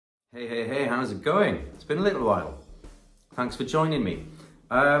Hey, how's it going? It's been a little while. Thanks for joining me.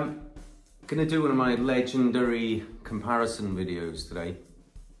 Gonna do one of my legendary comparison videos today.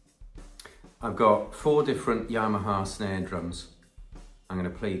 I've got 4 different Yamaha snare drums. I'm gonna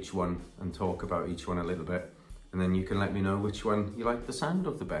play each one and talk about each one a little bit, and then you can let me know which one you like the sound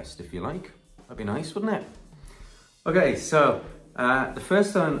of the best, if you like. That'd be nice, wouldn't it? Okay, so the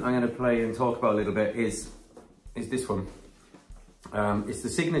first one I'm gonna play and talk about a little bit is this one. It's the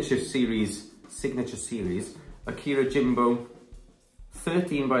Signature Series Akira Jimbo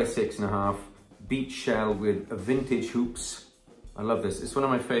 13x6.5 beach shell with a vintage hoops. I love this. It's one of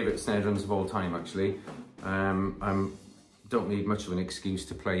my favourite snare drums of all time, actually. I don't need much of an excuse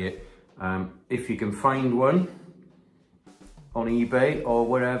to play it. If you can find one on eBay or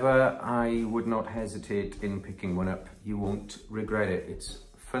wherever, I would not hesitate in picking one up. You won't regret it. It's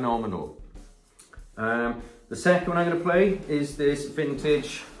phenomenal. The second one I'm going to play is this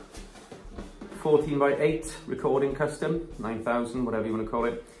vintage 14x8 recording custom, 9000, whatever you want to call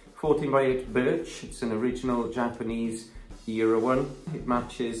it. 14x8 birch. It's an original Japanese era one. It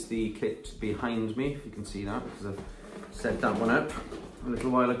matches the kit behind me, if you can see that, because I've set that one up a little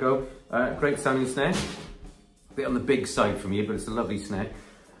while ago. Great sounding snare. A bit on the big side for me, but it's a lovely snare.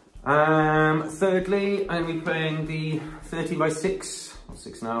 Thirdly, I'm going to be playing the 13x6 or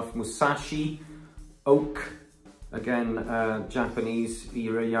 6.5 Musashi oak. Again, Japanese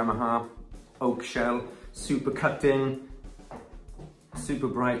era Yamaha oak shell, super cutting, super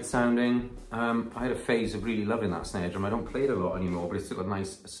bright sounding. I had a phase of really loving that snare drum. I don't play it a lot anymore, but it's still a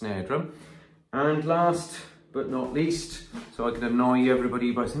nice snare drum. And last but not least, so I can annoy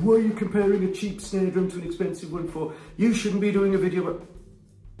everybody by saying, why are you comparing a cheap snare drum to an expensive one for? You shouldn't be doing a video, but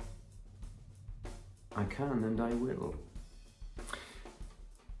I can and I will.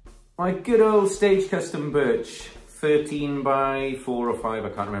 My good old stage custom birch, 13x4 or 5, I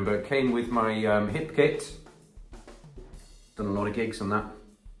can't remember. It came with my hip kit. Done a lot of gigs on that.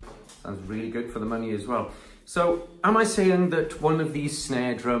 Sounds really good for the money as well. So, am I saying that one of these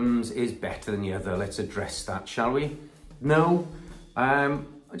snare drums is better than the other? Let's address that, shall we? No. I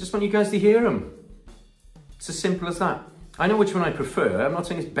just want you guys to hear them. It's as simple as that. I know which one I prefer. I'm not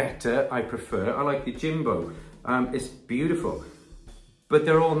saying it's better, I prefer. I like the Jimbo. It's beautiful. But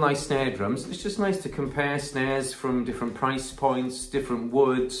they're all nice snare drums. It's just nice to compare snares from different price points, different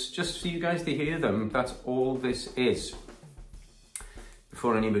woods, just for you guys to hear them. That's all this is.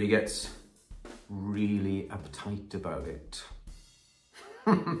 Before anybody gets really uptight about it.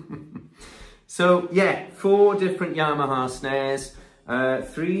 So yeah, 4 different Yamaha snares,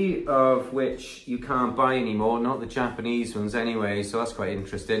 3 of which you can't buy anymore, not the Japanese ones anyway, so that's quite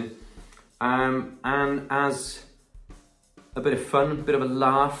interesting. And as a bit of fun, a bit of a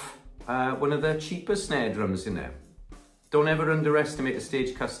laugh, one of the cheaper snare drums in there. Don't ever underestimate a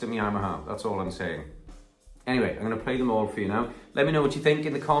stage custom Yamaha, that's all I'm saying. Anyway, I'm going to play them all for you now. Let me know what you think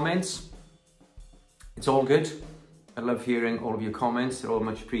in the comments. It's all good. I love hearing all of your comments, they're all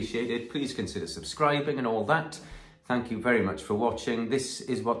much appreciated. Please consider subscribing and all that. Thank you very much for watching. This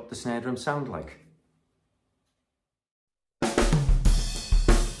is what the snare drums sound like.